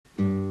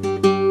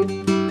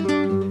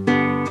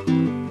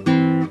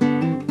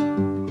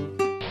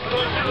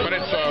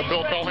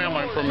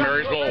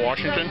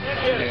Washington,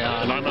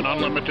 and I'm an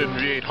unlimited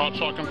V8 hot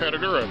saw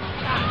competitor.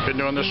 I've been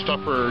doing this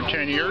stuff for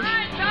 10 years.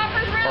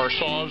 Our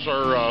saws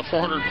are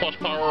 400 plus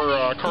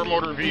power car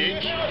motor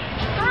V8s.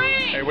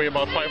 They weigh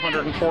about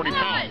 540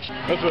 pounds.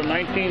 This is a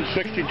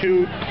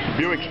 1962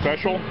 Buick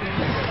Special.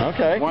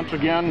 Okay. Once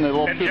again, the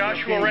little and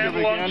Joshua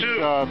ramble on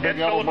too. big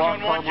yellow block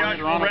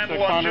carburetor on a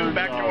 600,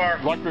 back to our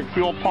electric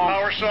fuel pump.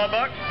 Power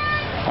sawbuck.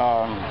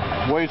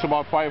 Weighs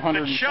about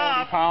 540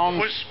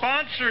 pounds. Was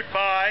sponsored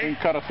by we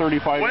can cut a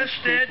 35 West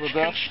inch Edge with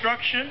this.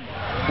 Construction.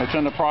 It's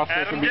in the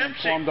process Adam of being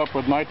Dempsey. plumbed up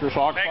with nitrous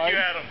oxide. Thank you,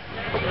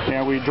 Adam.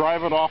 And we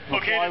drive it off the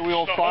Located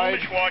flywheel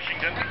side.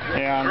 Washington.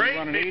 And we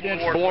run an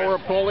 8-inch blower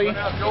pulley.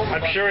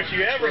 I'm sure if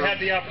you ever had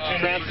the opportunity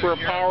transfer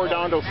power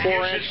down to a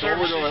 4-inch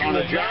over to on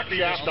a jack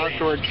shaft out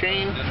to a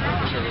chain.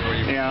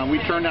 And we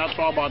turn that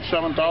saw about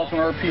 7,000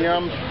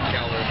 RPM.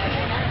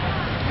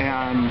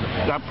 And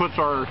that puts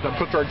our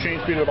chain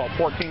speed at about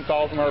 14,000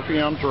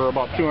 RPMs, or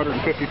about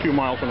 252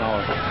 miles an hour.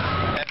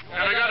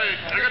 And I got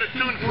a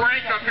tuned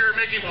Frank up here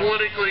making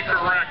politically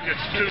correct.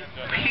 It's two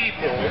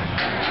people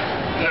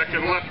that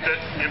can lift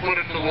it and put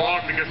it to the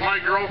log, because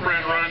my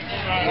girlfriend runs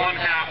one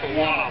half of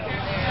one of them.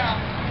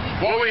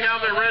 What we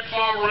have the red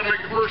saw we're going to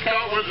make the first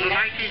cut with is a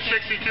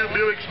 1962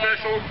 Buick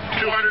Special,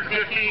 215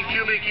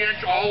 cubic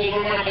inch, all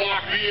aluminum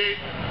block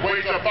V8,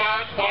 weighs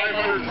about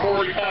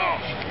 540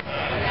 pounds.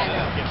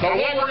 Now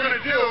what we're going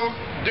to do,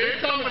 Dave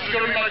Thomas is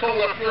going to be my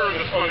co-lifter on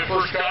this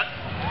first cut.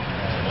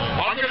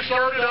 I'm going to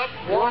start it up,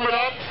 warm it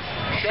up,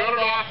 shut it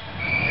off,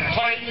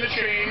 tighten the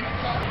chain,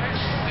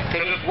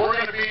 because we're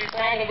going to be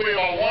probably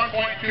about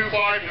 1.25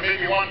 to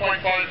maybe 1.50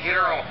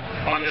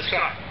 on this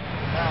cut.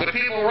 The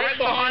people right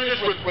behind us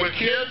with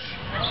kids,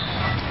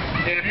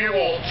 if you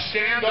will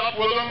stand up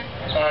with them,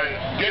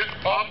 get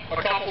up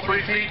a couple,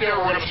 3 feet there,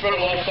 we're going to spit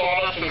a little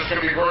sawdust and it's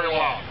going to be very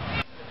loud.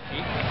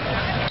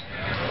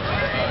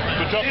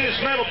 See this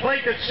metal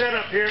plate that's set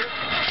up here.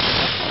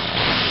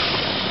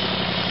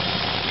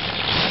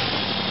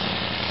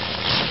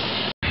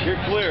 You're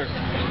clear.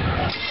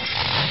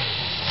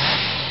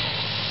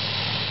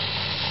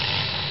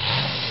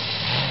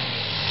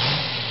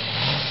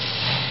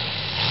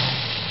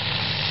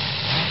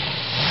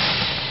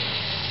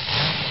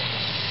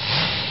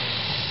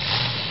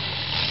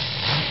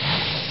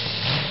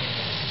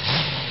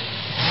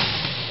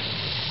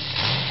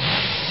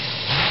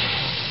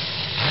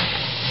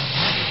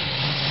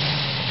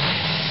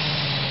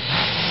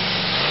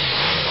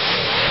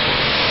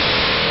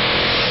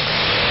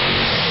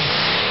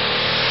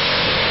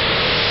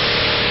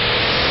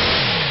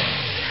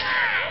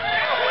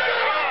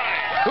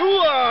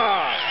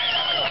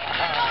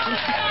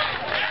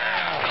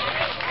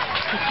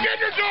 Get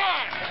your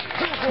dog!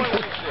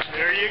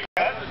 There you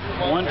go.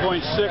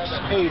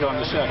 1.68 on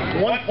the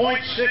second.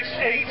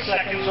 1.68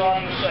 seconds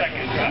on the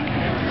second cut.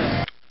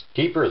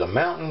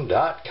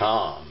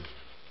 KeeperOfTheMountain.com